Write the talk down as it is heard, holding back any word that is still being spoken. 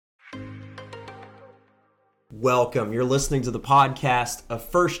Welcome. You're listening to the podcast of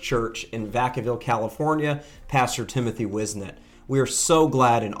First Church in Vacaville, California, Pastor Timothy Whiseant. We are so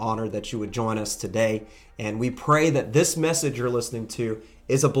glad and honored that you would join us today, and we pray that this message you're listening to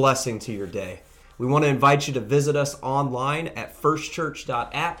is a blessing to your day. We want to invite you to visit us online at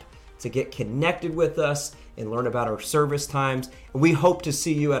firstchurch.app to get connected with us and learn about our service times. And we hope to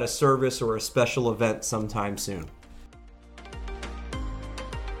see you at a service or a special event sometime soon.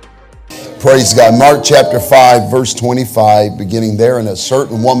 Praise God. Mark chapter 5, verse 25, beginning there. And a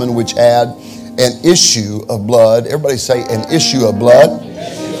certain woman which had an issue of blood. Everybody say, an issue of blood.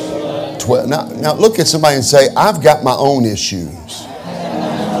 Now look at somebody and say, I've got my own issues.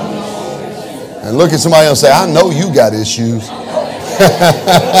 And look at somebody else and say, I know you got issues.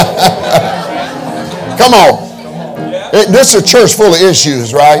 Come on. This is a church full of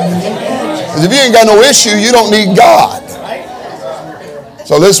issues, right? Because if you ain't got no issue, you don't need God.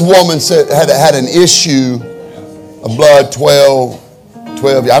 So this woman had an issue of blood 12.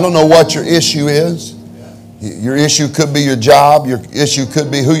 I don't know what your issue is. Your issue could be your job. Your issue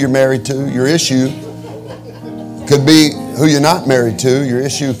could be who you're married to. Your issue could be who you're not married to. Your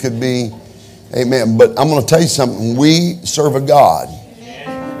issue could be, amen. But I'm going to tell you something. We serve a God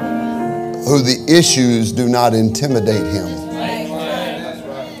who the issues do not intimidate him.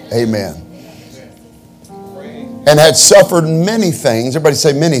 Amen. And had suffered many things. Everybody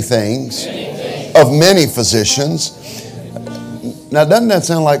say many things. Of many physicians. Now doesn't that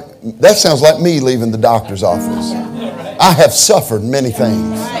sounds like me leaving the doctor's office. I have suffered many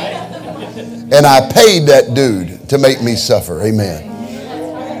things. And I paid that dude to make me suffer. Amen.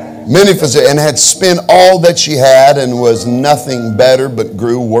 Many physicians, and had spent all that she had and was nothing better but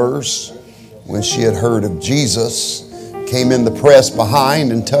grew worse. When she had heard of Jesus, came in the press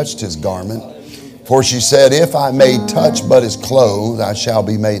behind and touched his garment. For she said, if I may touch but his clothes, I shall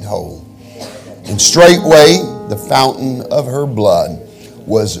be made whole. And straightway the fountain of her blood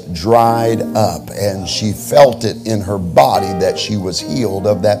was dried up, and she felt it in her body that she was healed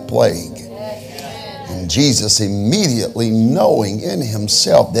of that plague. And Jesus, immediately knowing in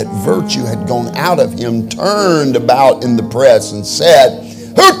himself that virtue had gone out of him, turned about in the press and said,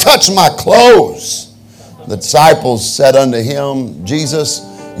 who touched my clothes? The disciples said unto him, Jesus,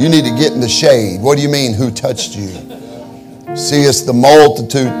 you need to get in the shade. What do you mean, who touched you? Seest the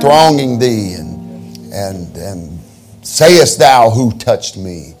multitude thronging thee, and sayest thou, who touched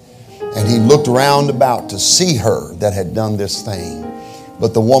me? And he looked round about to see her that had done this thing.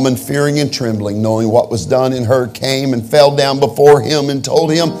 But the woman, fearing and trembling, knowing what was done in her, came and fell down before him and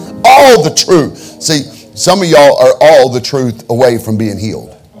told him all the truth. See, some of y'all are all the truth away from being healed.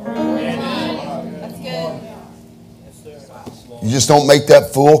 You just don't make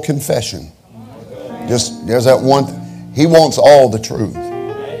that full confession. There's that one. He wants all the truth.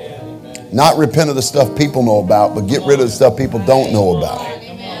 Not repent of the stuff people know about, but get rid of the stuff people don't know about.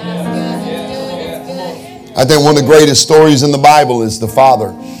 I think one of the greatest stories in the Bible is the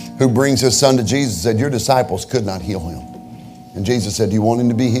father who brings his son to Jesus and said, your disciples could not heal him. And Jesus said, do you want him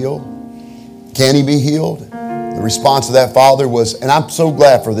to be healed? Can he be healed? The response of that father was, and I'm so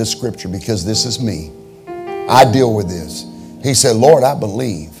glad for this scripture because this is me. I deal with this. He said, Lord, I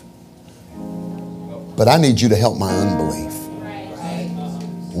believe, but I need you to help my unbelief.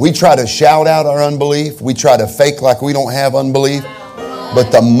 We try to shout out our unbelief. We try to fake like we don't have unbelief.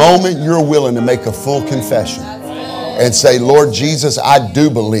 But the moment you're willing to make a full confession and say, Lord Jesus, I do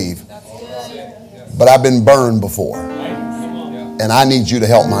believe, but I've been burned before. And I need you to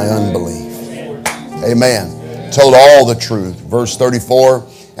help my unbelief. Amen. Told all the truth. Verse 34,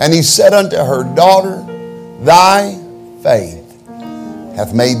 and he said unto her, daughter, thy faith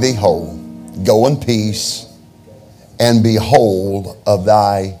hath made thee whole. Go in peace and be whole of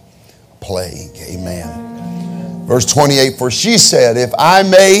thy plague. Amen. Verse 28, for she said, if I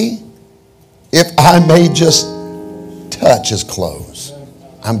may just touch his clothes,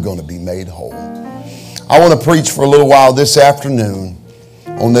 I'm going to be made whole. I want to preach for a little while this afternoon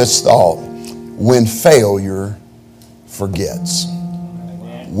on this thought. When failure forgets.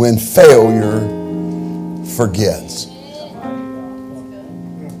 When failure forgets.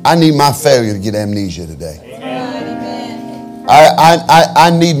 I need my failure to get amnesia today.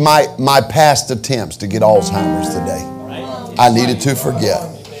 I need my past attempts to get Alzheimer's today. I needed to forget.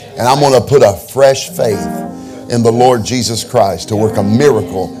 And I'm going to put a fresh faith in the Lord Jesus Christ to work a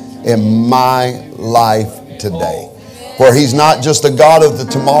miracle in my life today. Where he's not just a God of the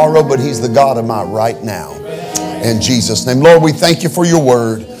tomorrow, but he's the God of my right now. In Jesus' name. Lord, we thank you for your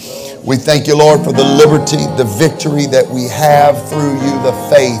word. We thank you, Lord, for the liberty, the victory that we have through you, the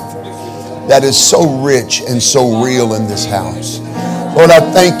faith that is so rich and so real in this house. Lord, I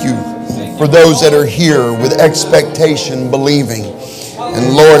thank you for those that are here with expectation, believing.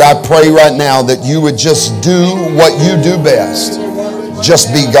 And Lord, I pray right now that you would just do what you do best. Just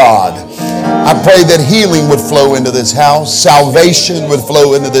be God. I pray that healing would flow into this house. Salvation would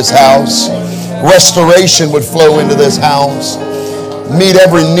flow into this house. Restoration would flow into this house. Meet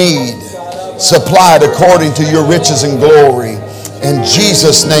every need. Supplied according to your riches and glory. In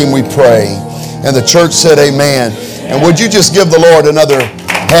Jesus' name we pray. And the church said amen. And would you just give the Lord another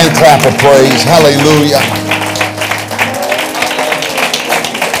hand clap of praise? Hallelujah.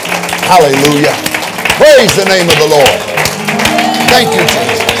 Hallelujah. Praise the name of the Lord. Thank you,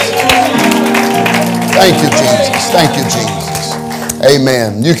 Jesus. Thank you, Jesus. Thank you, Jesus.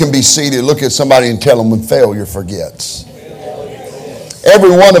 Amen. You can be seated. Look at somebody and tell them when failure forgets.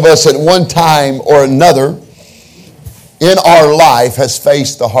 Every one of us at one time or another in our life has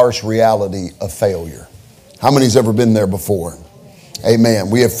faced the harsh reality of failure. How many's ever been there before? Amen.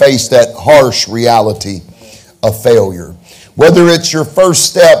 We have faced that harsh reality of failure. Whether it's your first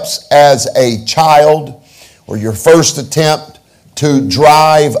steps as a child or your first attempt to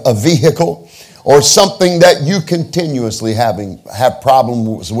drive a vehicle or something that you continuously have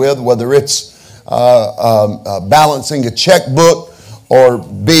problems with, whether it's balancing a checkbook or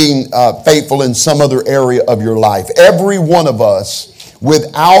being faithful in some other area of your life. Every one of us,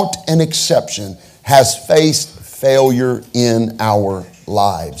 without an exception, has faced failure in our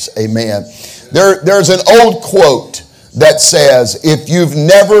lives. Amen. There's an old quote that says, if you've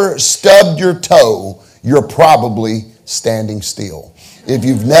never stubbed your toe, you're probably standing still. If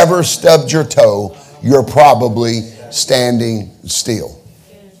you've never stubbed your toe, you're probably standing still.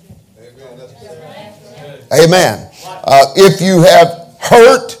 Amen. If you have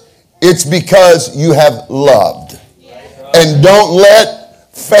hurt, it's because you have loved. And don't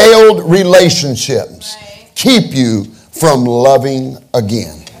let failed relationships keep you from loving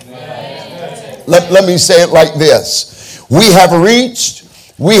again. Let me say it like this. We have reached,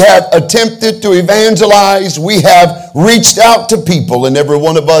 we have attempted to evangelize, we have reached out to people, and every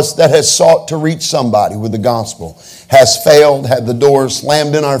one of us that has sought to reach somebody with the gospel has failed, had the doors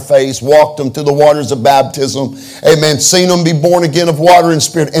slammed in our face, walked them to the waters of baptism, amen, seen them be born again of water and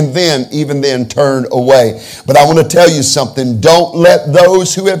spirit, and then, even then, turn away. But I want to tell you something. Don't let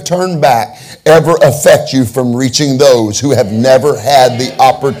those who have turned back ever affect you from reaching those who have never had the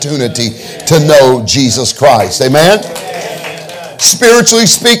opportunity to know Jesus Christ. Amen? Spiritually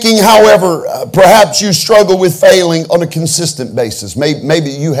speaking, however, perhaps you struggle with failing on a consistent basis. Maybe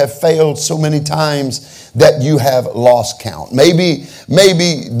you have failed so many times that you have lost count. Maybe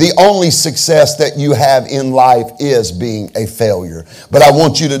the only success that you have in life is being a failure. But I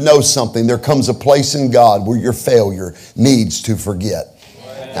want you to know something. There comes a place in God where your failure needs to forget.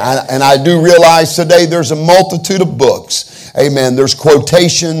 And I do realize today there's a multitude of books. Amen. There's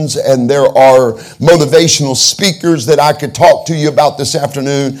quotations and there are motivational speakers that I could talk to you about this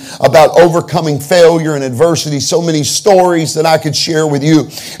afternoon about overcoming failure and adversity. So many stories that I could share with you.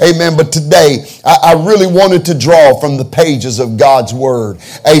 Amen. But today I really wanted to draw from the pages of God's Word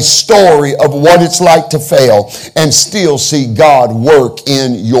a story of what it's like to fail and still see God work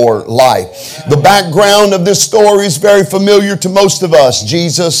in your life. The background of this story is very familiar to most of us.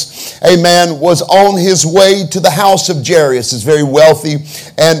 Jesus, amen, was on his way to the house of Jairus, this very wealthy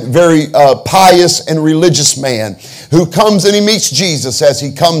and very pious and religious man who comes and he meets Jesus as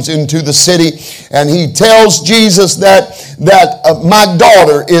he comes into the city, and he tells Jesus that my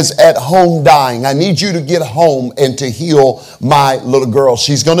daughter is at home dying. I need you to get home and to heal my little girl.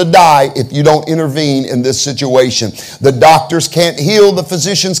 She's going to die if you don't intervene in this situation. The doctors can't heal, the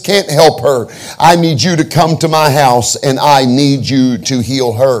physicians can't help her. I need you to come to my house and I need you to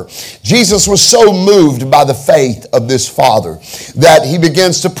heal her. Jesus was so moved by the faith of this father that he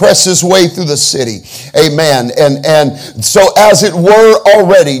begins to press his way through the city. Amen. And so as it were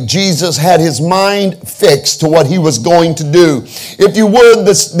already, Jesus had his mind fixed to what he was going to do. If you would,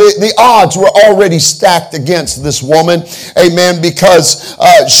 the odds were already stacked against this woman. Amen. Because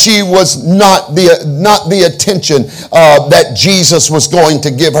she was not the attention that Jesus was going to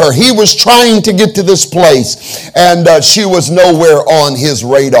give her. He was trying to get to this place and she was nowhere on his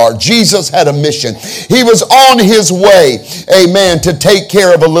radar. Jesus had a mission. He was on his way, amen, to take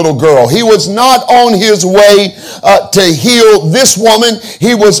care of a little girl. He was not on his way to heal this woman.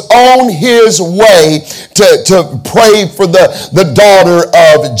 He was on his way to pray for the daughter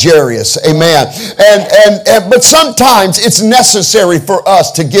of Jairus. Amen. But sometimes it's necessary for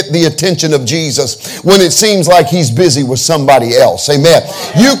us to get the attention of Jesus when it seems like he's busy with somebody else. Amen.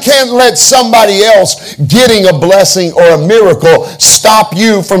 You can't let somebody else getting a blessing or a miracle stop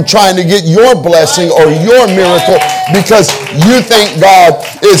you from trying to get your blessing or your miracle because you think God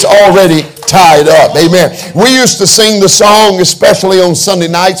is already tied up. Amen. We used to sing the song, especially on Sunday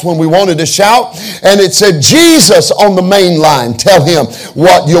nights when we wanted to shout, and it said, Jesus on the main line, tell him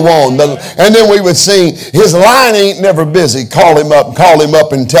what you want. And then we would sing, his line ain't never busy. Call him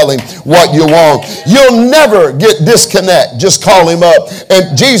up and tell him what you want. You'll never get disconnect. Just call him up,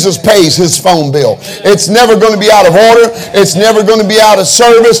 and Jesus pays his phone bill. It's never going to be out of order. It's never going to be out of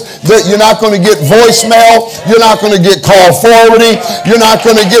service. That you're not going to get voicemail. You're not going to get call forwarding. You're not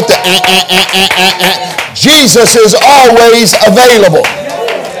going to get the Jesus is always available.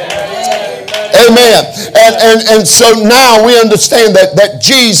 Amen. And so now we understand that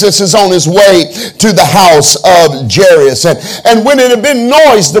Jesus is on his way to the house of Jairus. And when it had been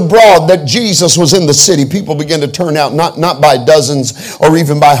noised abroad that Jesus was in the city, people began to turn out, not by dozens or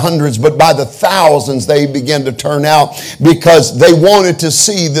even by hundreds, but by the thousands they began to turn out, because they wanted to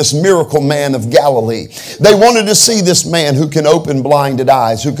see this miracle man of Galilee. They wanted to see this man who can open blinded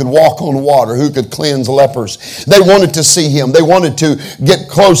eyes, who could walk on water, who could cleanse lepers. They wanted to see him. They wanted to get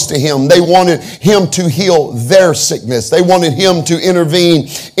close to him. They wanted him to heal their sickness. They wanted him to intervene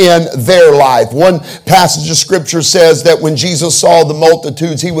in their life. One passage of scripture says that when Jesus saw the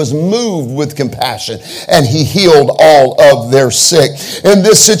multitudes, he was moved with compassion and he healed all of their sick. In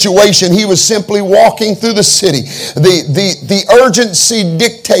this situation, he was simply walking through the city. The urgency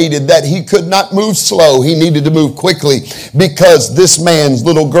dictated that he could not move slow. He needed to move quickly, because this man's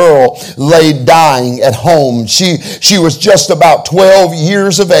little girl lay dying at home. She was just about 12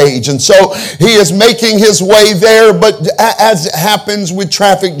 years of age. And so he is making his way there, but as it happens with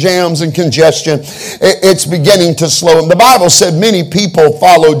traffic jams and congestion, it's beginning to slow him. The Bible said many people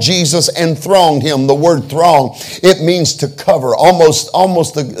followed Jesus and thronged him. The word throng, it means to cover. Almost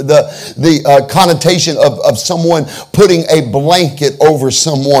the connotation of someone putting a blanket over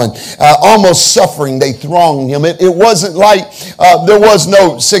someone, almost suffering. They thronged him. It wasn't like there was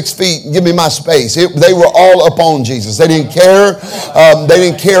no 6 feet, give me my space. They were all up on Jesus. They didn't care. They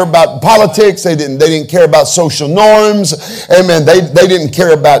didn't care about politics. They didn't care about social norms. Amen. They didn't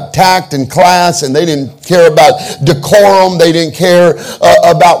care about tact and class, and they didn't care about decorum. They didn't care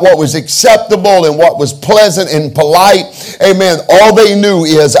about what was acceptable and what was pleasant and polite. Amen. All they knew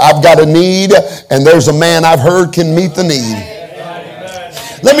is, I've got a need, and there's a man I've heard can meet the need.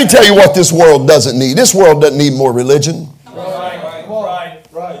 Let me tell you what this world doesn't need. This world doesn't need more religion.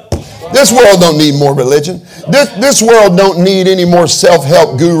 This world don't need more religion. This world don't need any more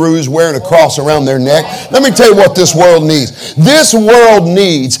self-help gurus wearing a cross around their neck. Let me tell you what this world needs. This world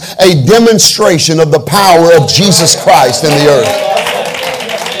needs a demonstration of the power of Jesus Christ in the earth.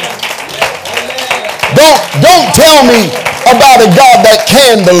 Don't tell me about a God that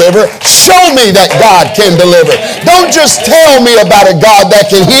can deliver. Show me that God can deliver. Don't just tell me about a God that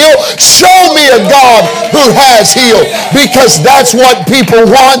can heal. Show me a God who has healed, because that's what people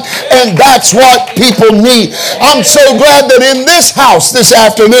want and that's what people need. I'm so glad that in this house this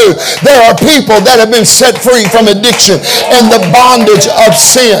afternoon there are people that have been set free from addiction and the bondage of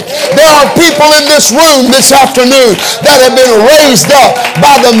sin. There are people in this room this afternoon that have been raised up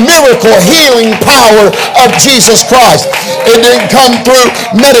by the miracle healing power of Jesus Christ. It didn't come through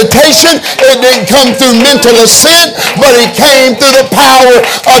meditation. It didn't come through mental assent, but it came through the power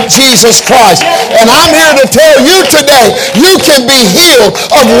of Jesus Christ. And I'm here to tell you today, you can be healed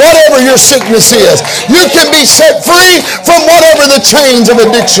of whatever your sickness is. You can be set free from whatever the chains of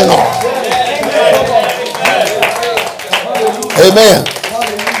addiction are. Amen.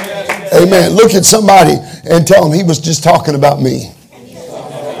 Amen. Look at somebody and tell them, he was just talking about me.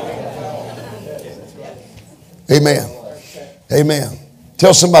 Amen. Amen.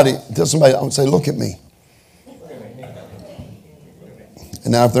 Tell somebody, I would say, look at me.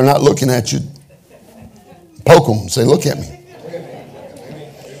 And now if they're not looking at you, poke them, say, look at me.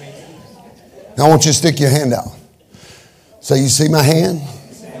 Now I want you to stick your hand out. Say, you see my hand?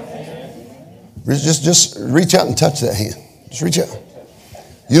 Just reach out and touch that hand. Just reach out.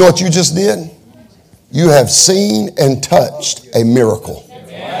 You know what you just did? You have seen and touched a miracle.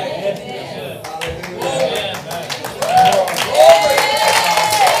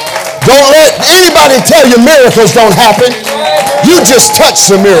 Don't let anybody tell you miracles don't happen. You just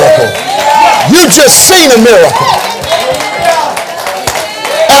touched a miracle. You just seen a miracle.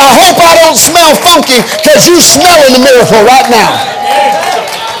 And I hope I don't smell funky, because you smelling the miracle right now.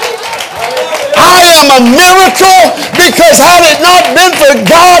 I am a miracle, because had it not been for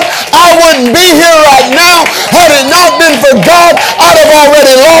God, I wouldn't be here right now. Had it not been for God, I'd have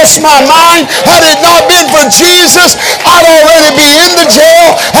already lost my mind. Had it not been for Jesus, I'd already be in the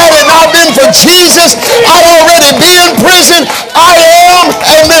jail. Had it not been for Jesus, I'd already be in prison. I am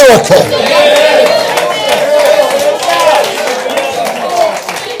a miracle.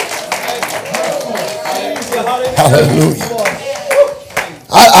 Hallelujah.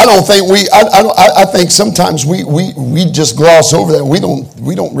 I don't think I think sometimes we just gloss over that. We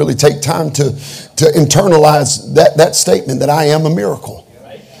don't really take time to internalize that statement that I am a miracle.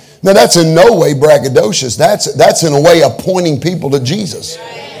 Now that's in no way braggadocious. That's in a way of pointing people to Jesus.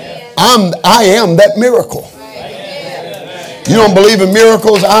 I am that miracle. You don't believe in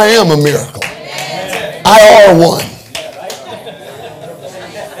miracles? I am a miracle. I are one.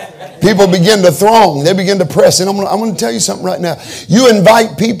 People begin to throng. They begin to press. And I'm going to tell you something right now. You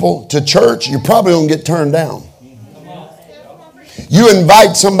invite people to church, you're probably going to get turned down. You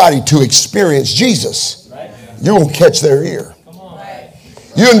invite somebody to experience Jesus, you're going to catch their ear.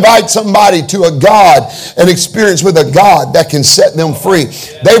 You invite somebody to a God, an experience with a God that can set them free.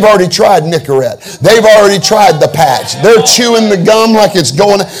 They've already tried Nicorette. They've already tried the patch. They're chewing the gum like it's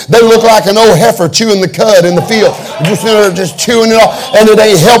going. They look like an old heifer chewing the cud in the field. They're just chewing it all, and it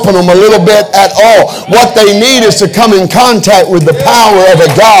ain't helping them a little bit at all. What they need is to come in contact with the power of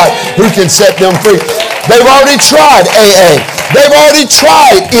a God who can set them free. They've already tried AA. They've already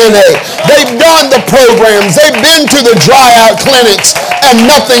tried NA. They've done the programs. They've been to the dry out clinics, and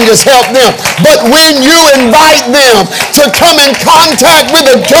nothing has helped them. But when you invite them to come in contact with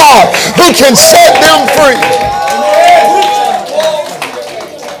a God who can set them free.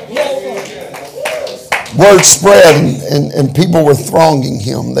 Word spread, and people were thronging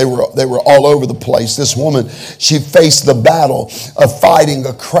him. They were all over the place. This woman, she faced the battle of fighting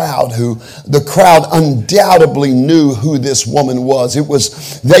a crowd who the crowd undoubtedly knew who this woman was. It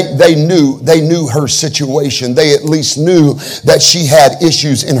was they knew her situation. They at least knew that she had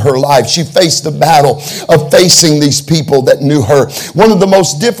issues in her life. She faced the battle of facing these people that knew her. One of the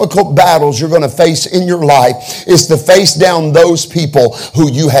most difficult battles you're going to face in your life is to face down those people who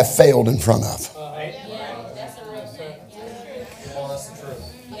you have failed in front of.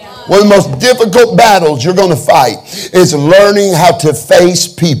 One of the most difficult battles you're going to fight is learning how to face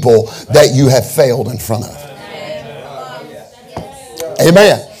people that you have failed in front of.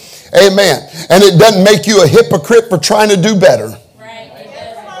 Amen. Amen. And it doesn't make you a hypocrite for trying to do better.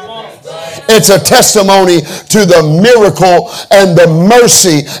 It's a testimony to the miracle and the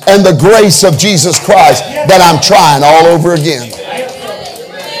mercy and the grace of Jesus Christ that I'm trying all over again.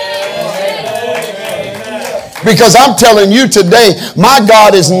 Because I'm telling you today, my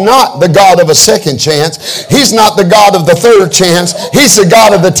God is not the God of a second chance. He's not the God of the third chance. He's the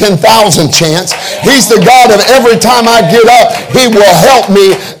God of the 10,000 chance. He's the God of every time I get up, He will help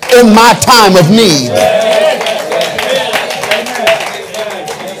me in my time of need.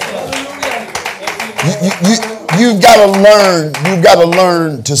 You've got to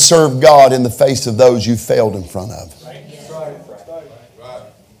learn to serve God in the face of those you failed in front of.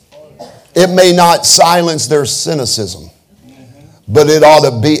 It may not silence their cynicism, but it ought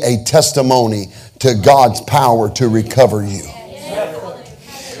to be a testimony to God's power to recover you.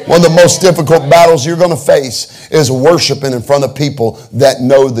 One of the most difficult battles you're going to face is worshiping in front of people that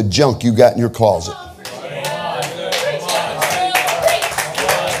know the junk you got in your closet.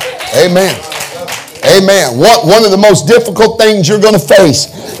 Amen. Amen. One of the most difficult things you're going to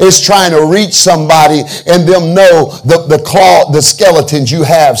face is trying to reach somebody and them know the skeletons you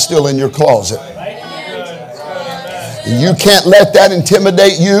have still in your closet. You can't let that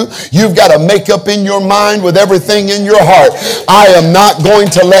intimidate you. You've got to make up in your mind with everything in your heart. I am not going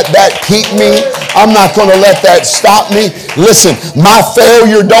to let that keep me. I'm not going to let that stop me. Listen, my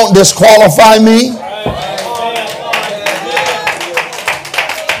failure don't disqualify me.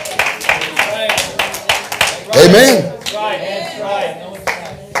 Amen.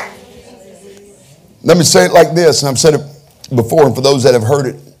 Let me say it like this, and I've said it before, and for those that have heard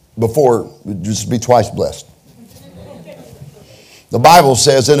it before, just be twice blessed. The Bible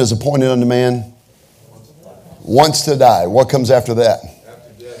says it is appointed unto man once to die. What comes after that?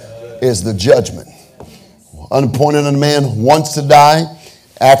 Is the judgment. Unappointed unto man once to die.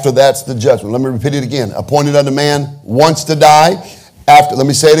 After that's the judgment. Let me repeat it again. Appointed unto man once to die. Let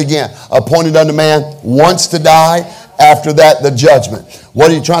me say it again. Appointed unto man once to die. After that, the judgment. What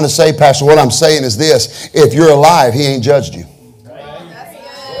are you trying to say, Pastor? What I'm saying is this. If you're alive, He ain't judged you.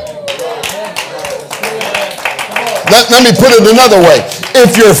 Let me put it another way.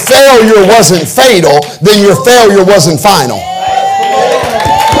 If your failure wasn't fatal, then your failure wasn't final.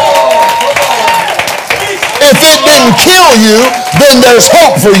 If it didn't kill you, then there's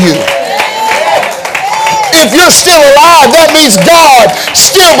hope for you. If you're still alive, that means God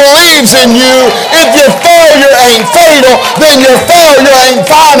still believes in you. If your failure ain't fatal, then your failure ain't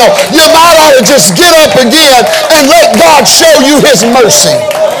final. You might ought to just get up again and let God show you His mercy.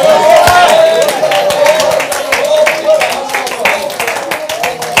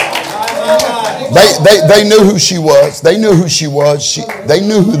 They knew who she was. They knew who she was. They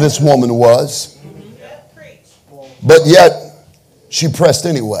knew who this woman was. But yet, she pressed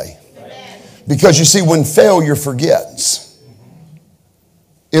anyway. Because you see, when failure forgets,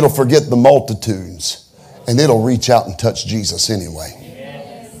 it'll forget the multitudes. And it'll reach out and touch Jesus anyway.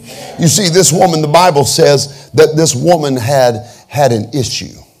 You see, this woman, the Bible says that this woman had an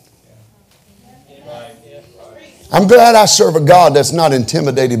issue. I'm glad I serve a God that's not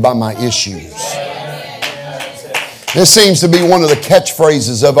intimidated by my issues. This seems to be one of the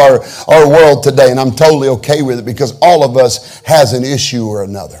catchphrases of our world today, and I'm totally okay with it because all of us has an issue or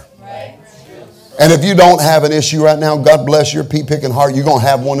another. And if you don't have an issue right now, God bless your pea-picking heart, you're going to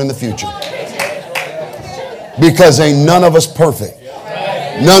have one in the future. Because ain't none of us perfect.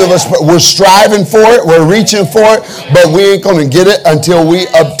 None of us, we're striving for it, we're reaching for it, but we ain't going to get it until we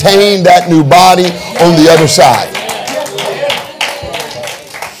obtain that new body on the other side.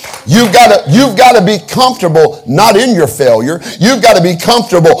 You've got to be comfortable not in your failure. You've got to be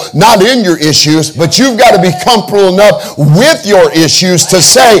comfortable not in your issues, but you've got to be comfortable enough with your issues to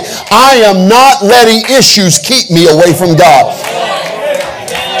say, I am not letting issues keep me away from God.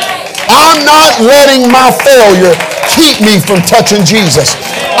 I'm not letting my failure keep me from touching Jesus.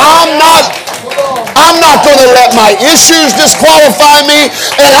 I'm not going to let my issues disqualify me,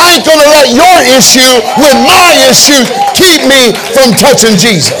 and I ain't going to let your issue with my issue keep me from touching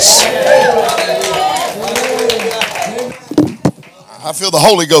Jesus. I feel the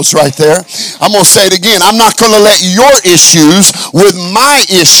Holy Ghost right there. I'm going to say it again. I'm not going to let your issues with my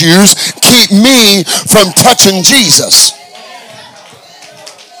issues keep me from touching Jesus.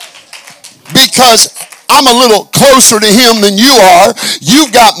 Because I'm a little closer to him than you are.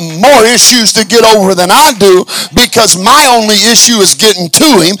 You've got more issues to get over than I do because my only issue is getting to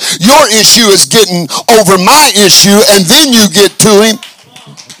him. Your issue is getting over my issue, and then you get to him.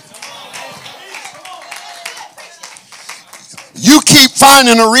 You keep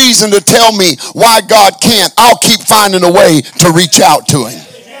finding a reason to tell me why God can't. I'll keep finding a way to reach out to him.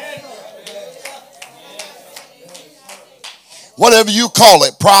 Whatever you call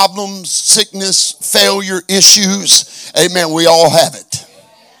it, problems, sickness, failure, issues, amen, we all have it.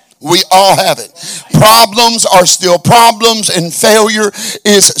 We all have it. Problems are still problems, and failure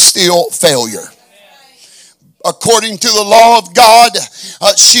is still failure. According to the law of God,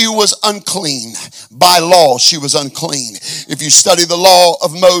 she was unclean. By law, she was unclean. If you study the law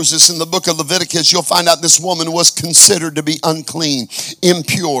of Moses in the book of Leviticus, you'll find out this woman was considered to be unclean,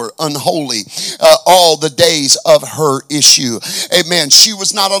 impure, unholy, all the days of her issue. Amen. She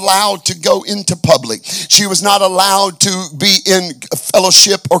was not allowed to go into public. She was not allowed to be in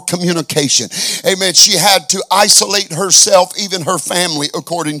fellowship or communication. Amen. She had to isolate herself. Even her family,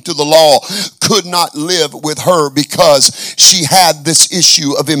 according to the law, could not live with her because she had this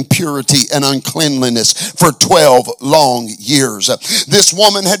issue of impurity and uncleanliness for 12 long years. This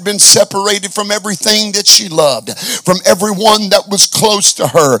woman had been separated from everything that she loved, from everyone that was close to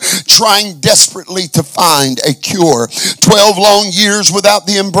her, trying desperately to find a cure. 12 long years without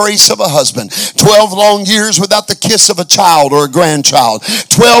the embrace of a husband. 12 long years without the kiss of a child or a grandchild.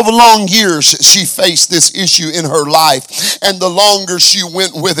 12 long years she faced this issue in her life, and the longer she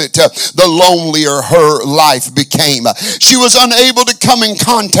went with it, the lonelier her life became. She was unable to come in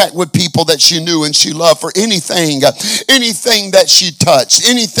contact with people that she knew and she loved, for anything that she touched,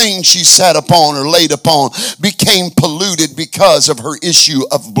 anything she sat upon or laid upon became polluted because of her issue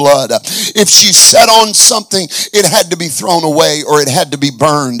of blood. If she sat on something, it had to be thrown away or it had to be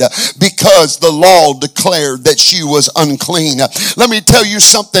burned because the law declared that she was unclean. Let me tell you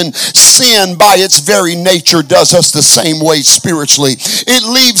something. Sin by its very nature does us the same way spiritually. It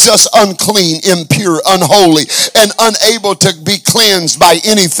leaves us unclean, impure, unholy, and unable to be cleansed by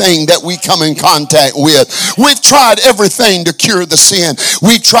anything that we come in contact with. We've tried everything to cure the sin.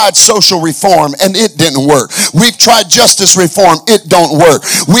 We've tried social reform and it didn't work. We've tried justice reform, it don't work.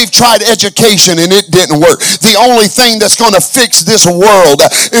 We've tried education and it didn't work. The only thing that's going to fix this world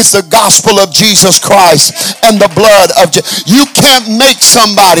is the gospel of Jesus Christ and the blood of Jesus. You can't make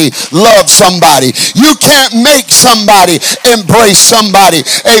somebody love somebody. You can't make somebody embrace somebody.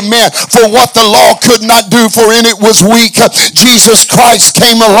 Amen. For what the law could not do, for in it was weak, Jesus Christ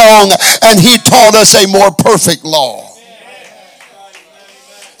came along and he taught us a more perfect law.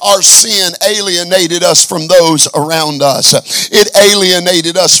 Our sin alienated us from those around us. It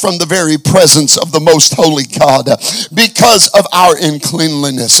alienated us from the very presence of the most holy God because of our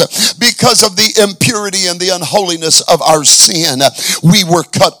uncleanliness, because of the impurity and the unholiness of our sin. We were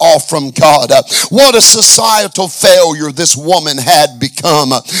cut off from God. What a societal failure this woman had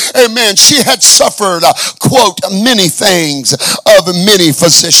become. Amen. She had suffered, quote, many things of many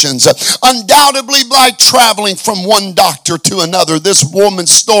physicians. Undoubtedly, by traveling from one doctor to another, this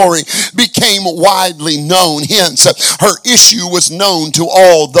woman's story became widely known. Hence, her issue was known to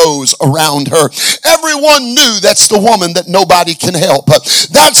all those around her. Everyone knew that's the woman that nobody can help.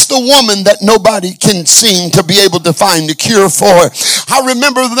 That's the woman that nobody can seem to be able to find a cure for. I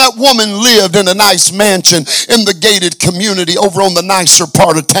remember that woman lived in a nice mansion in the gated community over on the nicer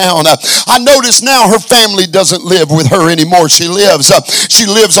part of town. I notice now her family doesn't live with her anymore. She lives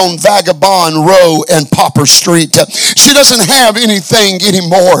on Vagabond Row and Popper Street. She doesn't have anything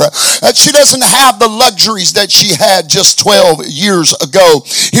anymore. She doesn't have the luxuries that she had just 12 years ago.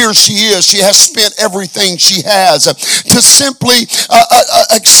 Here she is. She has spent everything she has to simply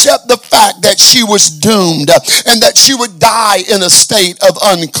accept the fact that she was doomed and that she would die in a state of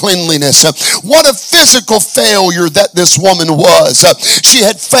uncleanliness. What a physical failure that this woman was. She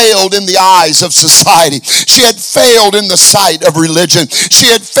had failed in the eyes of society. She had failed in the sight of religion. She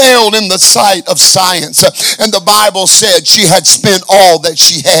had failed in the sight of science. And the Bible said she had spent all that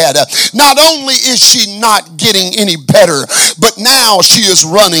she had. Not only is she not getting any better, but now she is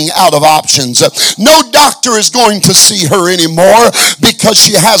running out of options. No doctor is going to see her anymore because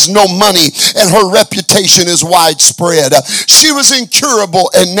she has no money and her reputation is widespread. She was incurable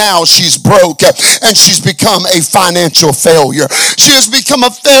and now she's broke and she's become a financial failure. She has become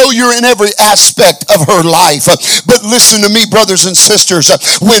a failure in every aspect of her life. But listen to me, brothers and sisters,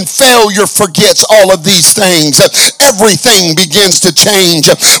 when failure forgets all of these things, everything begins to change.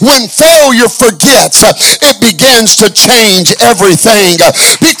 When failure forgets, it begins to change everything.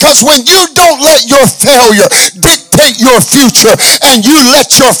 Because when you don't let your failure dictate your future and you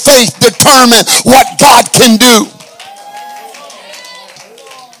let your faith determine what God can do.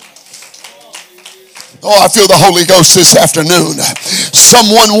 Oh, I feel the Holy Ghost this afternoon.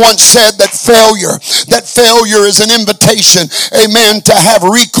 Someone once said that failure is an invitation, amen, to have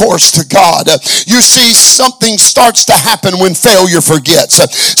recourse to God. You see, something starts to happen when failure forgets.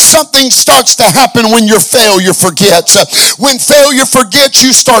 Something starts to happen when your failure forgets. When failure forgets,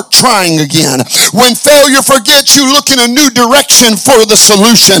 you start trying again. When failure forgets, you look in a new direction for the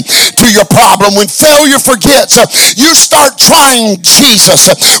solution to your problem. When failure forgets, you start trying Jesus.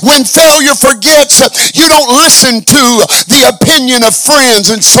 When failure forgets, you don't listen to the opinion of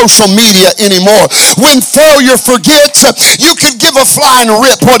friends and social media anymore. When failure forgets, you can give a flying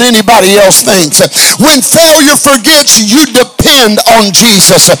rip what anybody else thinks. When failure forgets, you depend on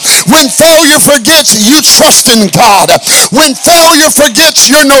Jesus. When failure forgets, you trust in God. When failure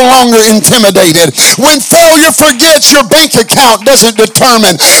forgets, you're no longer intimidated. When failure forgets, your bank account doesn't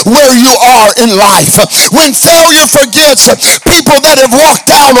determine where you are in life. When failure forgets, people that have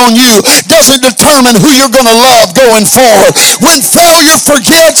walked out on you doesn't determine who you're going to love going forward. When failure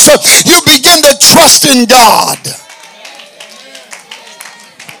forgets, you begin to trust in God.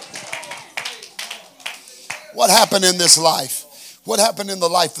 What happened in this life? What happened in the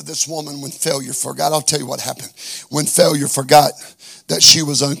life of this woman when failure forgot? I'll tell you what happened. When failure forgot that she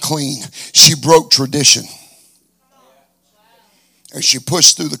was unclean, she broke tradition. And she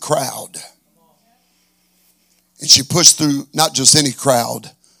pushed through the crowd. And she pushed through not just any crowd,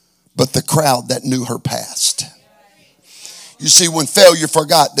 but the crowd that knew her past. You see, when failure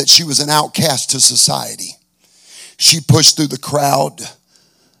forgot that she was an outcast to society, she pushed through the crowd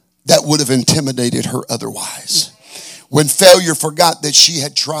that would have intimidated her otherwise. When failure forgot that she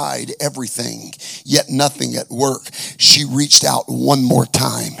had tried everything, yet nothing at work, she reached out one more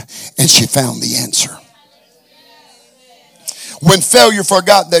time and she found the answer. When failure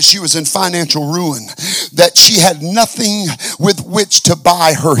forgot that she was in financial ruin, that she had nothing with which to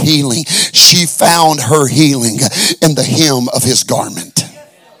buy her healing, she found her healing in the hem of his garment.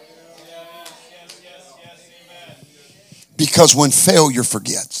 Because when failure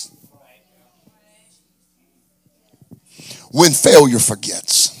forgets, when failure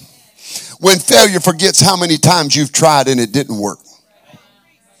forgets how many times you've tried and it didn't work.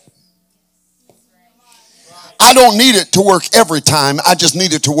 I don't need it to work every time. I just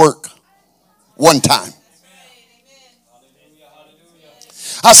need it to work one time.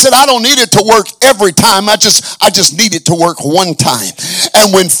 I said, I don't need it to work every time. I just need it to work one time.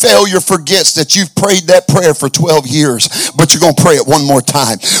 And when failure forgets that you've prayed that prayer for 12 years, but you're going to pray it one more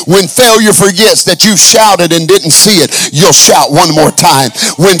time. When failure forgets that you shouted and didn't see it, you'll shout one more time.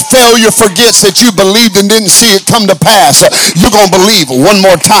 When failure forgets that you believed and didn't see it come to pass, you're going to believe one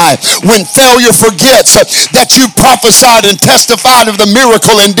more time. When failure forgets that you prophesied and testified of the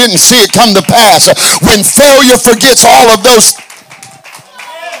miracle and didn't see it come to pass, when failure forgets all of those.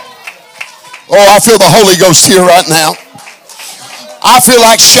 Oh, I feel the Holy Ghost here right now. I feel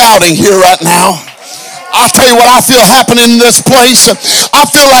like shouting here right now. I'll tell you what I feel happening in this place. I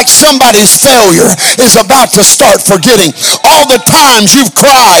feel like somebody's failure is about to start forgetting all the times you've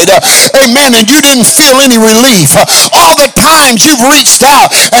cried, amen, and you didn't feel any relief. All the times you've reached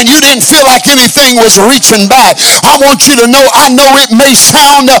out and you didn't feel like anything was reaching back. I want you to know, I know it may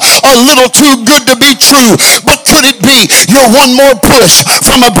sound a little too good to be true, but could it be you're one more push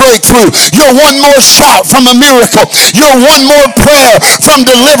from a breakthrough? You're one more shout from a miracle. You're one more prayer from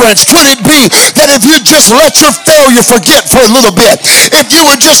deliverance. Could it be that if you just let your failure forget for a little bit, if you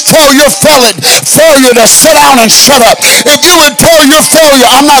would just tell your failure to sit down and shut up, if you would tell your failure,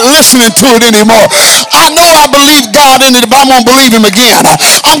 I'm not listening to it anymore. I know I believe God in it, but I'm going to believe him again.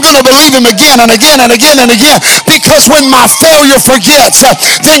 I'm going to believe him again and again and again and again, because when my failure forgets,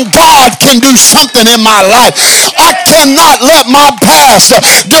 then God can do something in my life. I cannot let my past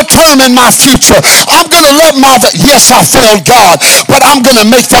determine my future. I'm going to let yes, I failed God, but I'm going to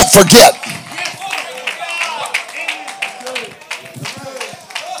make that forget.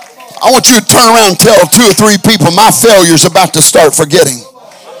 I want you to turn around and tell 2 or 3 people, my failure's about to start forgetting.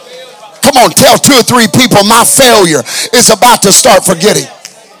 Come on, tell 2 or 3 people, my failure is about to start forgetting.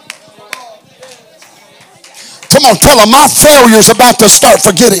 Come on, tell them, my failure's about to start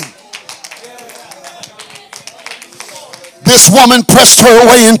forgetting. This woman pressed her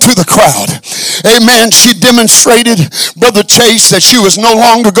way into the crowd. Amen. She demonstrated, Brother Chase, that she was no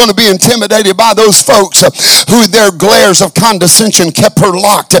longer going to be intimidated by those folks who their glares of condescension kept her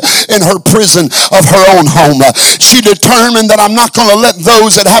locked in her prison of her own home. She determined that I'm not going to let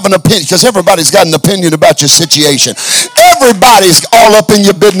those that have an opinion, because everybody's got an opinion about your situation. Everybody's all up in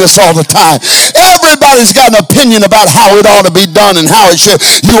your business all the time. Everybody's got an opinion about how it ought to be done and how it should.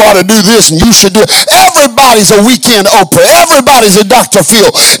 You ought to do this and you should do it. Everybody's a weekend Oprah. Everybody's a Dr. Phil.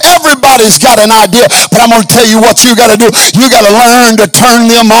 Everybody's got an idea. But I'm going to tell you what you got to do. You got to learn to turn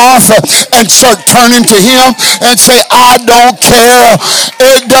them off and start turning to him and say, I don't care.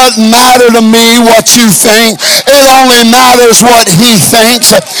 It doesn't matter to me what you think. It only matters what he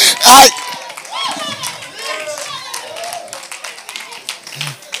thinks.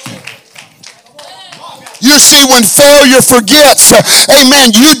 You see, when failure forgets,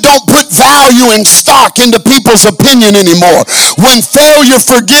 amen, you don't put value and stock into people's opinion anymore. When failure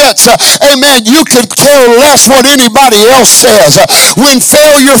forgets, amen, you could care less what anybody else says. When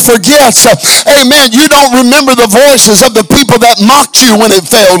failure forgets, amen, you don't remember the voices of the people that mocked you when it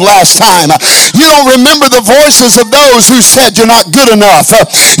failed last time. You don't remember the voices of those who said you're not good enough.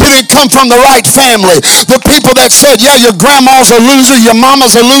 You didn't come from the right family. The people that said, yeah, your grandma's a loser, your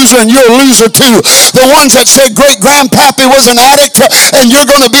mama's a loser, and you're a loser too. The ones that said great grandpappy was an addict and you're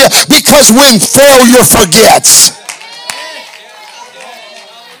going to be because when failure forgets.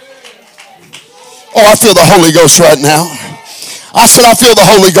 Oh, I feel the Holy Ghost right now. I said, I feel the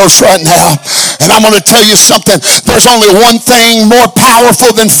Holy Ghost right now. And I'm going to tell you something. There's only one thing more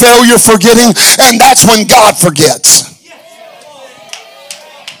powerful than failure forgetting, and that's when God forgets.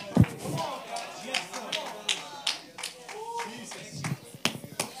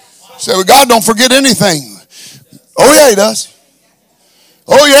 Say, well, God don't forget anything. Oh, yeah, he does.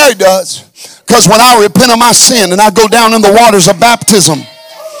 Oh, yeah, he does. Because when I repent of my sin and I go down in the waters of baptism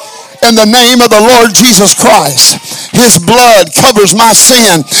in the name of the Lord Jesus Christ, his blood covers my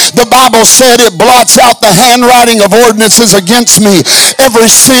sin. The Bible said it blots out the handwriting of ordinances against me. Every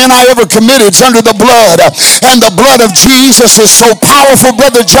sin I ever committed is under the blood. And the blood of Jesus is so powerful,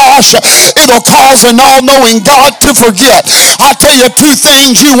 Brother Josh, it'll cause an all-knowing God to forget. I tell you 2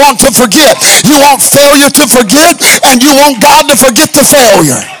 things you want to forget. You want failure to forget, and you want God to forget the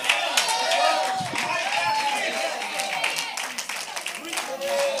failure.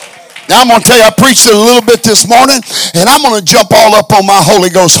 Now I'm going to tell you, I preached it a little bit this morning, and I'm going to jump all up on my Holy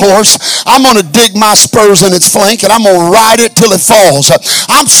Ghost horse. I'm going to dig my spurs in its flank, and I'm going to ride it till it falls.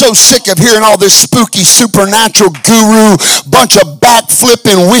 I'm so sick of hearing all this spooky, supernatural guru, bunch of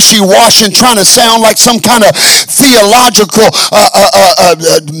backflipping, wishy-washy, trying to sound like some kind of theological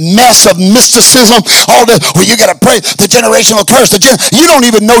mess of mysticism. All the, well, you got to pray the generational curse. You don't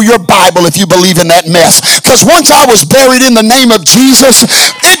even know your Bible if you believe in that mess. Because once I was buried in the name of Jesus,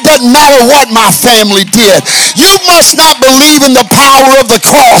 it doesn't matter what my family did. You must not believe in the power of the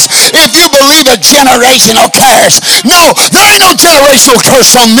cross if you believe a generational curse. No, there ain't no generational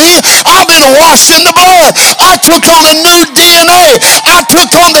curse on me. I've been washed in the blood. I took on a new DNA. I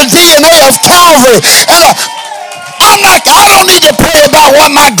took on the DNA of Calvary. And I don't need to pray about what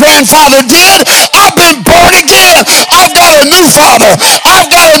my grandfather did. I've been born again. I've got a new father.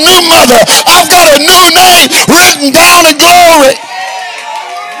 I've got a new mother. I've got a new name written down in glory.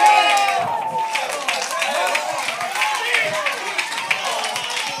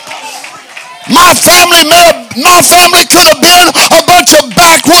 My family could have been a bunch of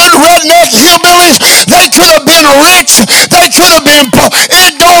backward redneck hillbillies. They could have been rich. They could have been poor.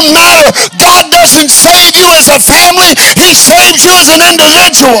 It don't matter. God doesn't save you as a family. He saves you as an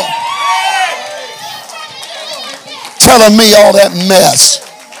individual. Telling me all that mess.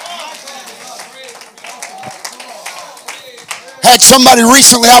 Had somebody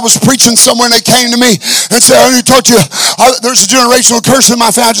recently, I was preaching somewhere, and they came to me and said, I already told you, there's a generational curse in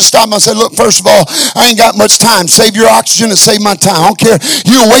my family. I just stopped and I said, look, first of all, I ain't got much time. Save your oxygen and save my time. I don't care.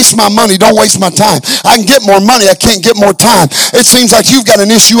 You can waste my money. Don't waste my time. I can get more money. I can't get more time. It seems like you've got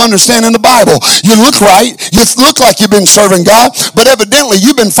an issue understanding the Bible. You look right. You look like you've been serving God, but evidently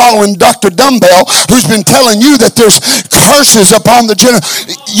you've been following Dr. Dumbbell, who's been telling you that there's curses upon the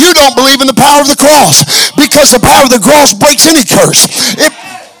generation. You don't believe in the power of the cross, because the power of the cross breaks any curse.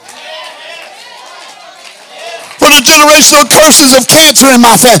 For the generational curses of cancer in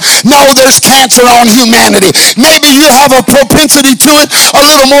my family. No, there's cancer on humanity. Maybe you have a propensity to it a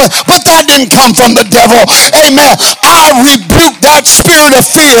little more, but that didn't come from the devil. Amen. I rebuke that spirit of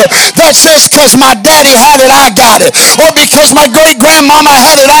fear that says because my daddy had it, I got it. Or because my great-grandmama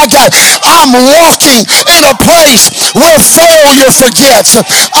had it, I got it. I'm walking in a place where failure forgets.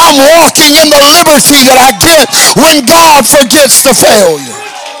 I'm walking in the liberty that I get when God forgets the failure.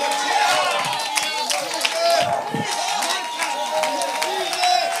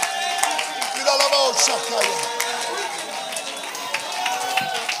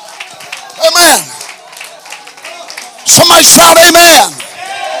 Amen. Somebody shout amen.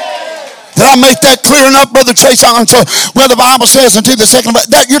 Did I make that clear enough, Brother Chase? Well, the Bible says until the second,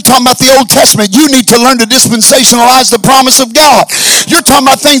 that you're talking about the Old Testament. You need to learn to dispensationalize the promise of God. You're talking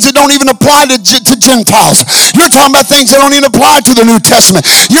about things that don't even apply to Gentiles. You're talking about things that don't even apply to the New Testament.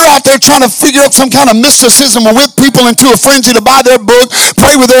 You're out there trying to figure out some kind of mysticism or whip people into a frenzy to buy their book,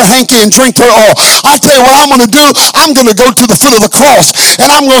 pray with their hanky, and drink their oil. I tell you what I'm going to do. I'm going to go to the foot of the cross,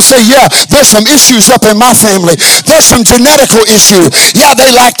 and I'm going to say, yeah, there's some issues up in my family. There's some genetical issues. Yeah, they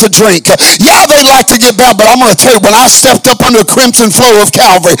like to drink. Yeah, they like to get bad, but I'm going to tell you, when I stepped up under the crimson flow of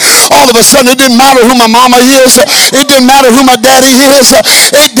Calvary, all of a sudden it didn't matter who my mama is. It didn't matter who my daddy is.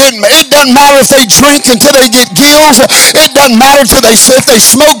 It doesn't matter if they drink until they get gills. It doesn't matter if they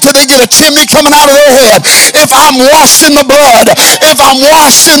smoke till they get a chimney coming out of their head. If I'm washed in the blood, if I'm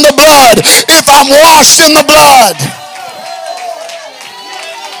washed in the blood, if I'm washed in the blood.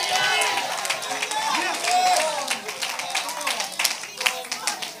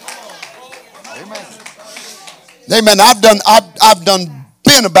 Amen. I've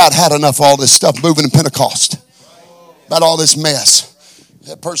been about had enough of all this stuff moving in Pentecost. About all this mess.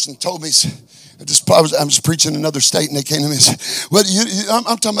 That person told me, I was preaching in another state, and they came to me and said, well,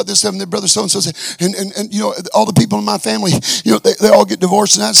 I'm talking about this stuff, and their brother so-and-so said, and you know, all the people in my family, you know, they all get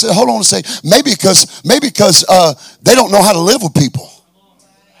divorced. And I said, hold on a second. Maybe because they don't know how to live with people.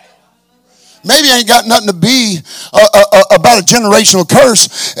 Maybe it ain't got nothing to be about a generational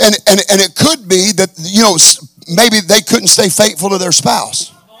curse. And it could be that, you know, maybe they couldn't stay faithful to their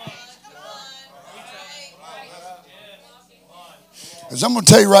spouse. Because I'm going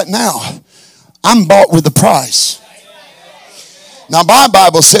to tell you right now, I'm bought with a price. Now my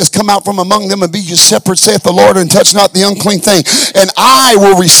Bible says, come out from among them and be ye separate, saith the Lord, and touch not the unclean thing. And I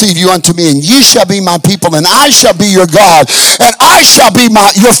will receive you unto me, and ye shall be my people, and I shall be your God, and I shall be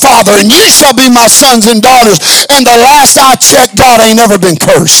your father, and ye shall be my sons and daughters. And the last I checked, God ain't ever been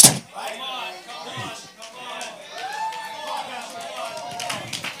cursed.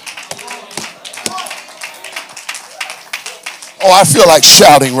 Oh, I feel like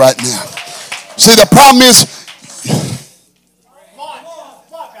shouting right now. See, the problem is,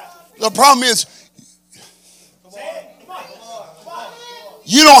 The problem is,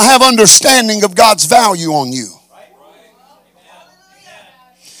 you don't have understanding of God's value on you.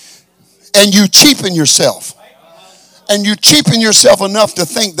 And you cheapen yourself. And you cheapen yourself enough to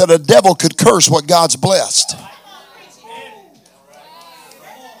think that a devil could curse what God's blessed.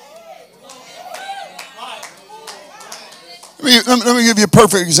 Let me give you a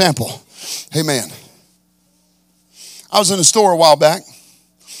perfect example. Amen. I was in a store a while back.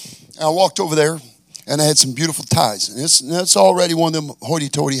 And I walked over there. And they had some beautiful ties. And it's already one of them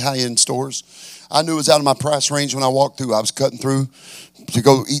hoity-toity high-end stores. I knew it was out of my price range when I walked through. I was cutting through to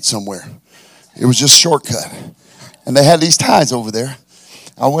go eat somewhere. It was just a shortcut. And they had these ties over there.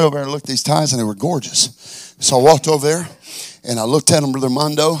 I went over there and looked at these ties, and they were gorgeous. So I walked over there, and I looked at them, Brother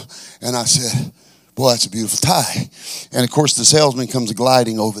Mondo, and I said, boy, that's a beautiful tie. And, of course, the salesman comes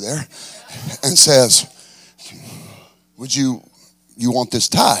gliding over there and says, would you want this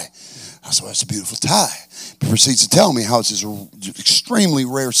tie? I said, well, that's a beautiful tie. He proceeds to tell me how it's this extremely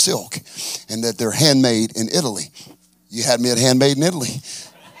rare silk and that they're handmade in Italy. You had me at handmade in Italy.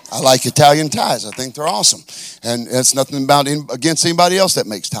 I like Italian ties. I think they're awesome. And it's nothing against anybody else that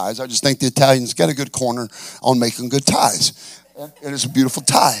makes ties. I just think the Italians got a good corner on making good ties. And it's a beautiful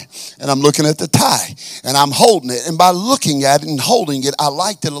tie. And I'm looking at the tie. And I'm holding it. And by looking at it and holding it, I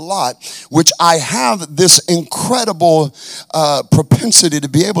liked it a lot. Which I have this incredible propensity to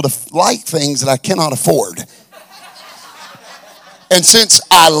be able to like things that I cannot afford. And since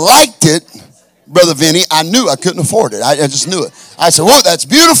I liked it, Brother Vinny, I knew I couldn't afford it. I just knew it. I said, whoa, that's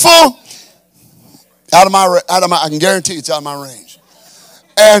beautiful. I can guarantee it's out of my range.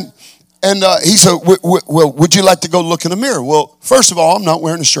 And he said, well, would you like to go look in the mirror? Well, first of all, I'm not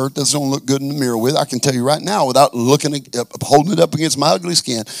wearing a shirt that doesn't look good in the mirror with. I can tell you right now, without holding it up against my ugly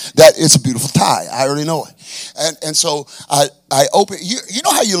skin, that it's a beautiful tie. I already know it. And so I open. You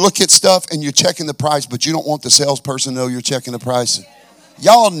know how you look at stuff and you're checking the price, but you don't want the salesperson to know you're checking the price?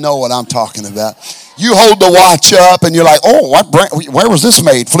 Y'all know what I'm talking about. You hold the watch up and you're like, oh, what brand, where was this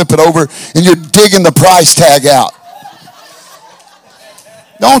made? Flip it over and you're digging the price tag out.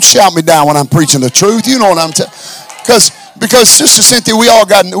 Don't shout me down when I'm preaching the truth. You know what I'm telling. Because Sister Cynthia, we all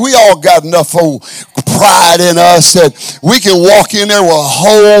got enough old pride in us that we can walk in there with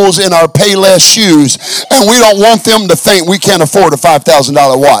holes in our Payless shoes, and we don't want them to think we can't afford a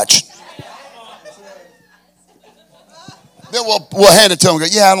 $5,000 watch. Then we'll hand it to them and go,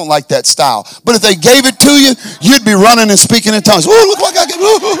 yeah, I don't like that style. But if they gave it to you, you'd be running and speaking in tongues. Oh, look what I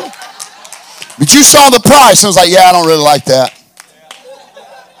got. But you saw the price and was like, yeah, I don't really like that.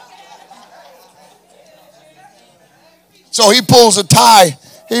 So he pulls a tie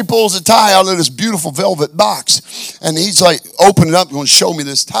out of this beautiful velvet box. And he's like, open it up, going to show me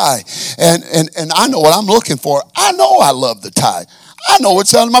this tie. And I know what I'm looking for. I know I love the tie. I know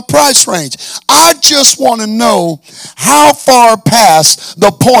it's out of my price range. I just want to know how far past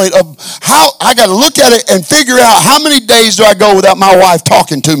the point of how I got to look at it and figure out how many days do I go without my wife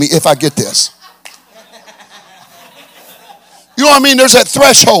talking to me if I get this. You know what I mean? There's that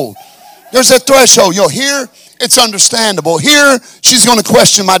threshold. Here, it's understandable. Here, she's going to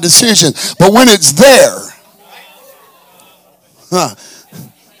question my decision. But when it's there,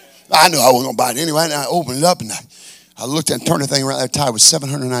 I knew I wasn't going to buy it anyway. And I opened it up and I looked and turned the thing around. That tie was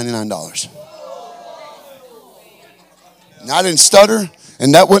 $799. And I didn't stutter,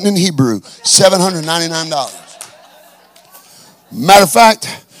 and that wasn't in Hebrew. $799. Matter of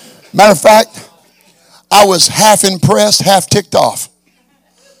fact, I was half impressed, half ticked off.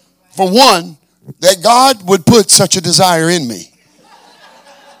 For one, that God would put such a desire in me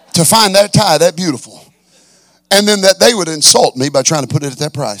to find that tie that beautiful. And then that they would insult me by trying to put it at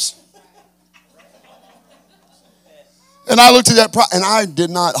that price. And I looked at that price, and I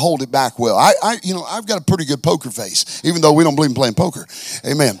did not hold it back well. I've got a pretty good poker face, even though we don't believe in playing poker.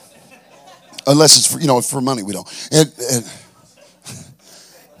 Amen. Unless it's for money, we don't.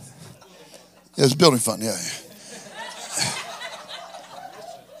 It's building fund, yeah.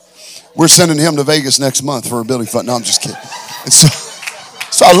 We're sending him to Vegas next month for a building fund. No, I'm just kidding.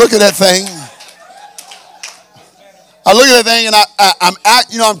 So I look at that thing. And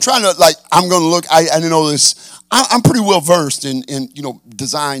I'm trying to I'm going to look. I know this. I'm pretty well versed in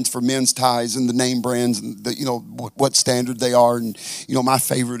designs for men's ties and the name brands and what standard they are, and my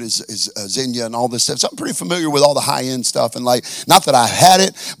favorite is Xenia and all this stuff. So I'm pretty familiar with all the high end stuff, and not that I had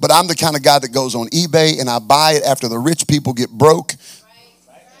it, but I'm the kind of guy that goes on eBay and I buy it after the rich people get broke.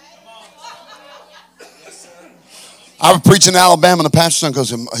 I was preaching in Alabama, and the pastor's son goes,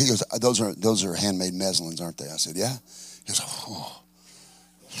 those are handmade mezzanines, aren't they? I said, yeah. He goes, oh.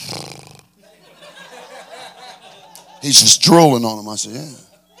 He's just drooling on them. I said, yeah.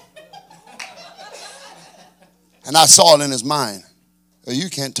 And I saw it in his mind. You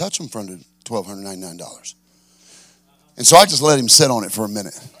can't touch them for under $1,299. And so I just let him sit on it for a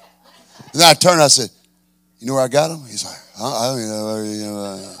minute. And then I turned and I said, you know where I got them? He's like, I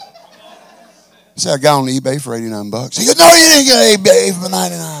said, I got on eBay for $89. He goes, no, you didn't get eBay for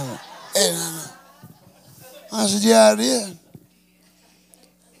 $99. I said, yeah, I did.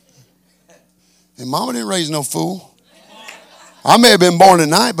 And Mama didn't raise no fool. I may have been born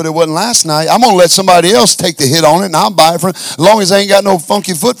tonight, but it wasn't last night. I'm going to let somebody else take the hit on it, and I'll buy it for as long as they ain't got no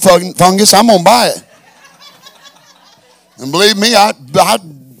funky foot fungus, I'm going to buy it. And believe me, I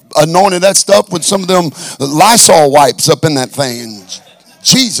anointed that stuff with some of them Lysol wipes up in that thing in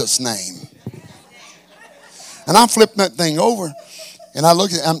Jesus' name. And I flipped that thing over, and I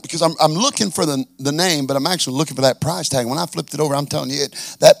looked at it because I'm looking for the name, but I'm actually looking for that price tag. When I flipped it over, I'm telling you,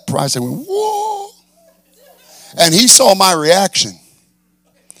 that price tag went, whoa. And he saw my reaction.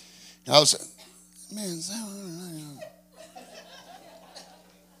 And I was, man,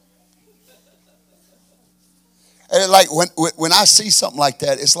 and like when I see something like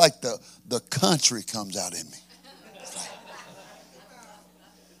that, it's like the country comes out in me.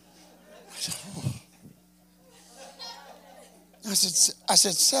 I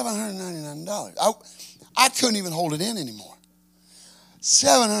said $799. I couldn't even hold it in anymore.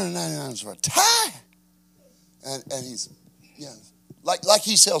 $799 for a tie. And he's, yeah, like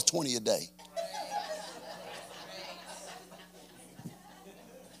he sells 20 a day.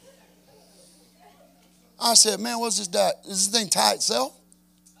 I said, man, what's this tie? Does this thing tie itself?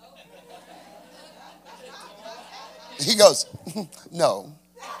 He goes, no.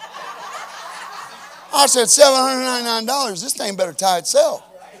 I said, $799. This thing better tie itself.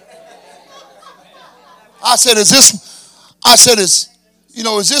 I said, is this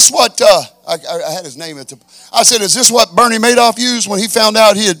what, I had his name at the, I said, is this what Bernie Madoff used when he found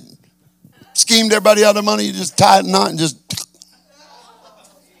out he had schemed everybody out of their money? He just tied a knot and just,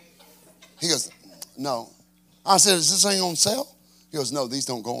 he goes, no. I said, is this thing on sale? He goes, no, these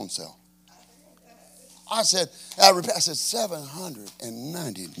don't go on sale. I said,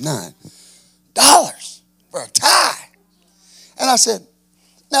 $799 for a tie. And I said,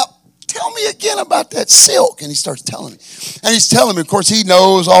 now, tell me again about that silk. And he starts telling me. And he's telling me, of course, he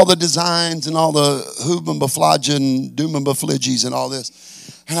knows all the designs and all the hoobum-baflaja and doomum-bafliges and all this.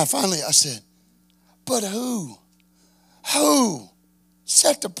 And I said, but who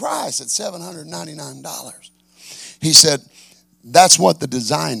set the price at $799? He said, that's what the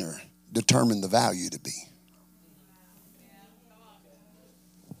designer determined the value to be.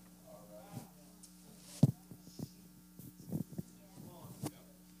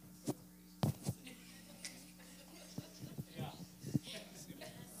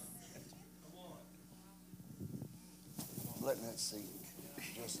 Letting that sink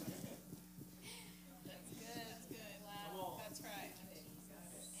just a minute. That's good. Wow. That's right.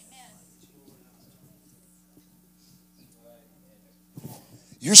 Amen.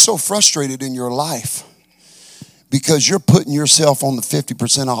 You're so frustrated in your life because you're putting yourself on the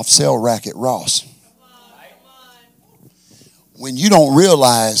 50% off sale rack at Ross. Come on. When you don't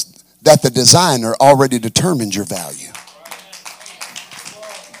realize that the designer already determined your value.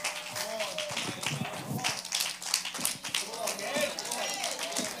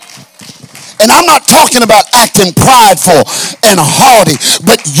 And I'm not talking about acting prideful and haughty,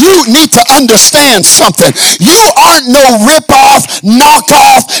 but you need to understand something. You aren't no rip-off,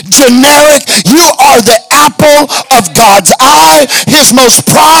 knockoff, generic. You are the apple of God's eye, his most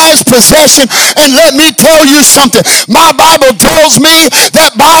prized possession. And let me tell you something. My Bible tells me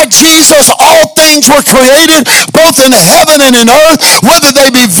that by Jesus all things were created, both in heaven and in earth, whether they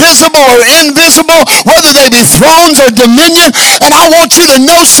be visible or invisible, whether they be thrones or dominion. And I want you to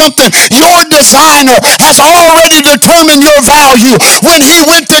know something. Your designer has already determined your value. When he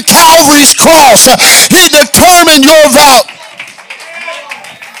went to Calvary's cross, he determined your value.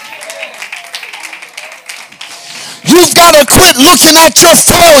 You've got to quit looking at your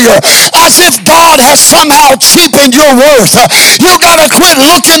failure as if God has somehow cheapened your worth. You've got to quit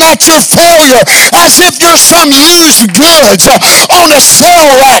looking at your failure as if you're some used goods on a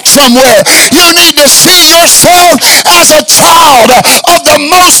sale rack somewhere. You need to see yourself as a child of the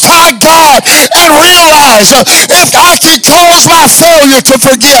Most High God and realize if I can cause my failure to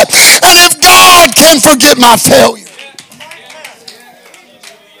forget, and if God can forget my failure.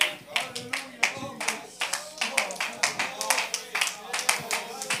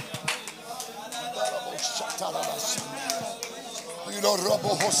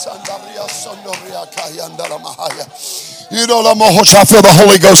 I feel the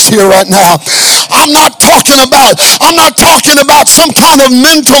Holy Ghost here right now. I'm not talking about some kind of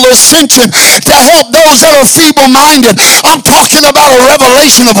mental ascension to help those that are feeble-minded. I'm talking about a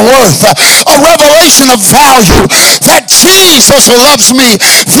revelation of worth, a revelation of value, that Jesus loves me.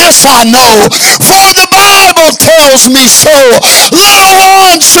 This I know, for the Bible tells me so. Little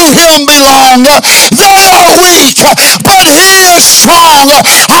ones to him belong. They are weak, but he is strong.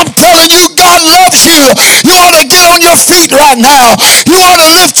 I'm telling you, God loves you. You ought to get on your feet right now. You ought to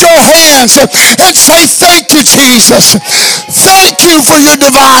lift your hands and say, thank you, Jesus. Thank you for your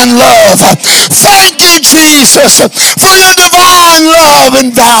divine love. Thank you, Jesus, for your divine love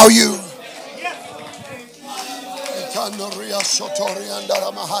and value.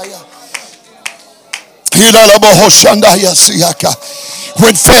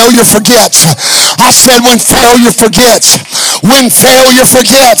 When failure forgets. I said when failure forgets. When failure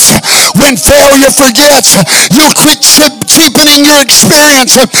forgets. When failure forgets. You'll quit cheapening your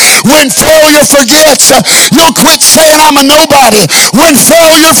experience. When failure forgets. You'll quit saying I'm a nobody. When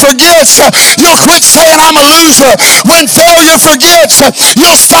failure forgets. You'll quit saying I'm a loser. When failure forgets.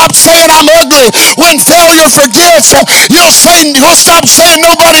 You'll stop saying I'm ugly. When failure forgets. You'll stop saying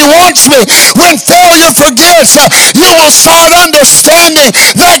nobody wants me. When failure forgets. You will start understanding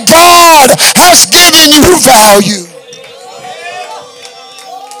that God has given you value.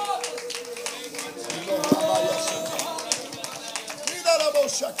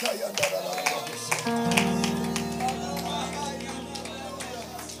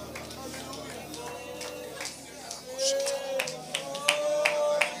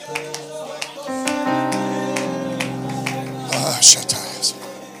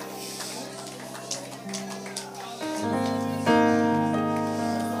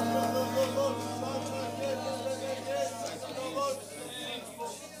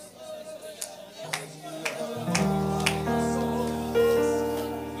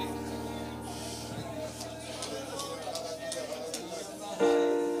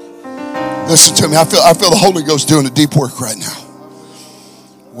 Listen to me. I feel the Holy Ghost doing a deep work right now.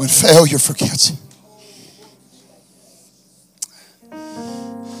 When failure forgets.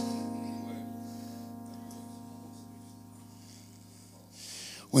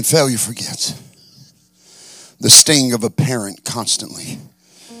 When failure forgets. The sting of a parent constantly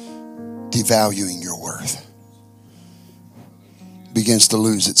devaluing your worth begins to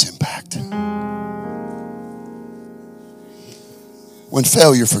lose its impact. When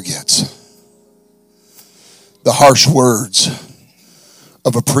failure forgets. The harsh words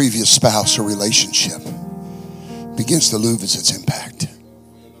of a previous spouse or relationship begins to lose its impact.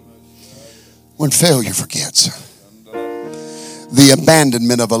 When failure forgets. The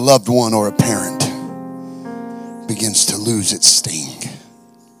abandonment of a loved one or a parent begins to lose its sting.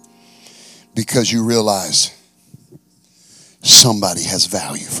 Because you realize somebody has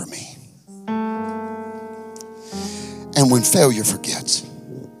value for me. And when failure forgets.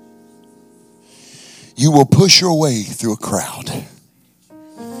 You will push your way through a crowd.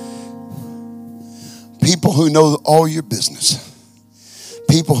 People who know all your business.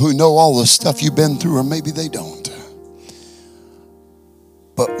 People who know all the stuff you've been through, or maybe they don't.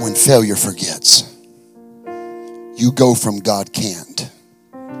 But when failure forgets, you go from God can't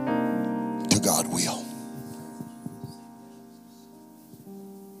to God will.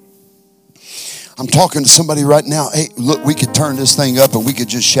 I'm talking to somebody right now. Hey, look, we could turn this thing up and we could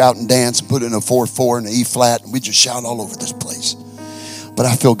just shout and dance and put it in a 4/4 and an E flat and we just shout all over this place. But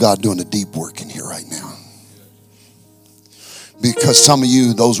I feel God doing a deep work in here right now. Because some of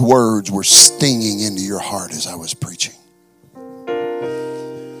you, those words were stinging into your heart as I was preaching.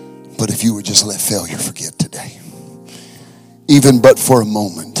 But if you would just let failure forget today, even but for a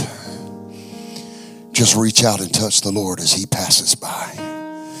moment, just reach out and touch the Lord as he passes by.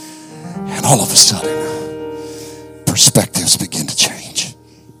 And all of a sudden, perspectives begin to change.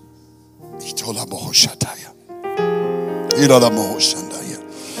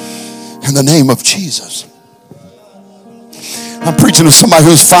 In the name of Jesus. I'm preaching to somebody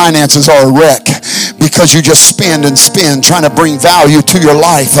whose finances are a wreck because you just spend and spend trying to bring value to your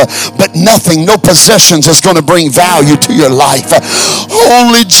life. But nothing, no possessions is going to bring value to your life.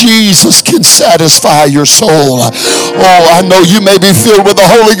 Only Jesus can satisfy your soul. Oh, I know you may be filled with the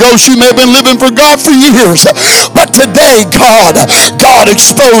Holy Ghost. You may have been living for God for years. But today, God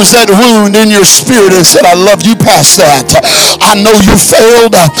exposed that wound in your spirit and said, I love you past that. I know you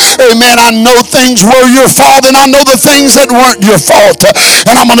failed. Amen. I know things were your fault and I know the things that weren't your fault.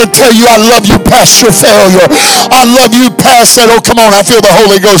 And I'm going to tell you, I love you past your failure. failure. I love you past that. Oh, come on. I feel the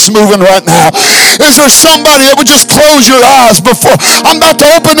Holy Ghost moving right now. Is there somebody that would just close your eyes before? I'm about to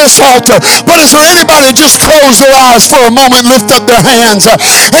open this altar, but is there anybody that just close their eyes for a moment, lift up their hands,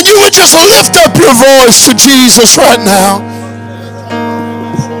 and you would just lift up your voice to Jesus right now?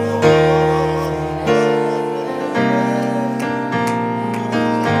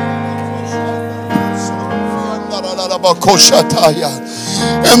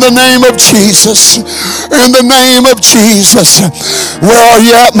 In the name of Jesus, in the name of Jesus, where are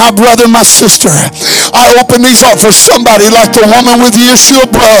you at, my brother, my sister? I open these up for somebody like the woman with the issue of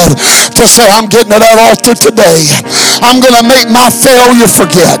blood to say, I'm getting to that altar today. I'm going to make my failure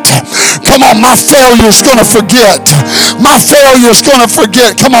forget. Come on, my failure's going to forget. My failure's going to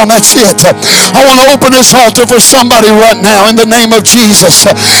forget. Come on, that's it. I want to open this altar for somebody right now in the name of Jesus.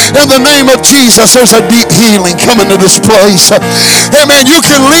 In the name of Jesus, there's a deep healing coming to this place. Amen. You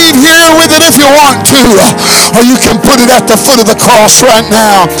can leave here with it if you want to, or you can put it at the foot of the cross right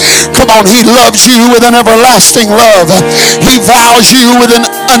now. Come on, he loves you with an everlasting love. He vows you with an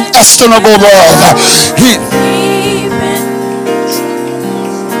unestimable love.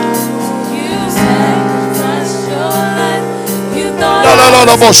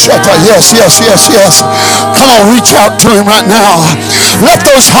 Yes, yes, yes, yes. Come on, reach out to him right now. Let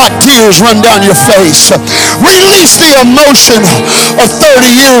those hot tears run down your face. Release the emotion of 30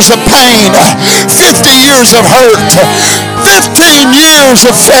 years of pain, 50 years of hurt, 15 years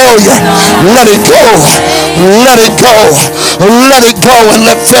of failure. Let it go. Let it go. Let it go and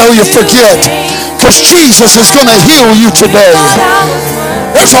let failure forget. Because Jesus is going to heal you today.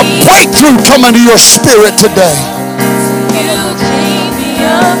 There's a breakthrough coming to your spirit today.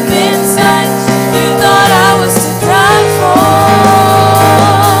 Up inside, you thought I was to die for,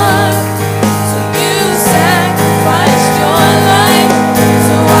 so you sacrificed your life,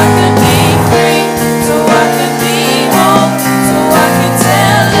 so I could be free, so I could be whole, so I could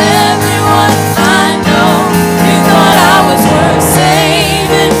tell everyone I know. You thought I was worth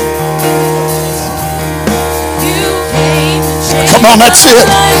saving. You came and changed. Come on, that's it.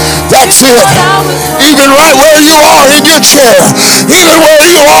 That's it. Even right where you are in your chair, even where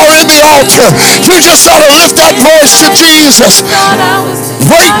you are in the altar, you just ought to lift that voice to Jesus.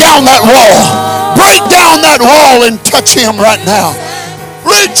 Break down that wall. Break down that wall and touch him right now.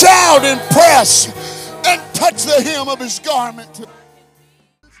 Reach out and press and touch the hem of his garment.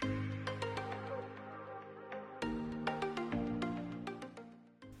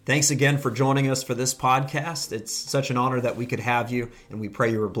 Thanks again for joining us for this podcast. It's such an honor that we could have you, and we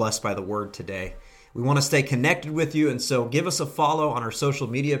pray you were blessed by the word today. We want to stay connected with you, and so give us a follow on our social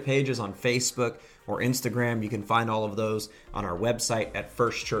media pages on Facebook or Instagram. You can find all of those on our website at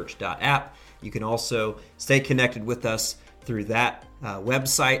firstchurch.app. You can also stay connected with us through that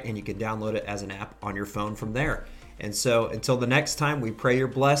website, and you can download it as an app on your phone from there. And so until the next time, we pray you're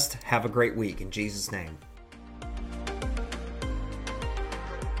blessed. Have a great week in Jesus' name.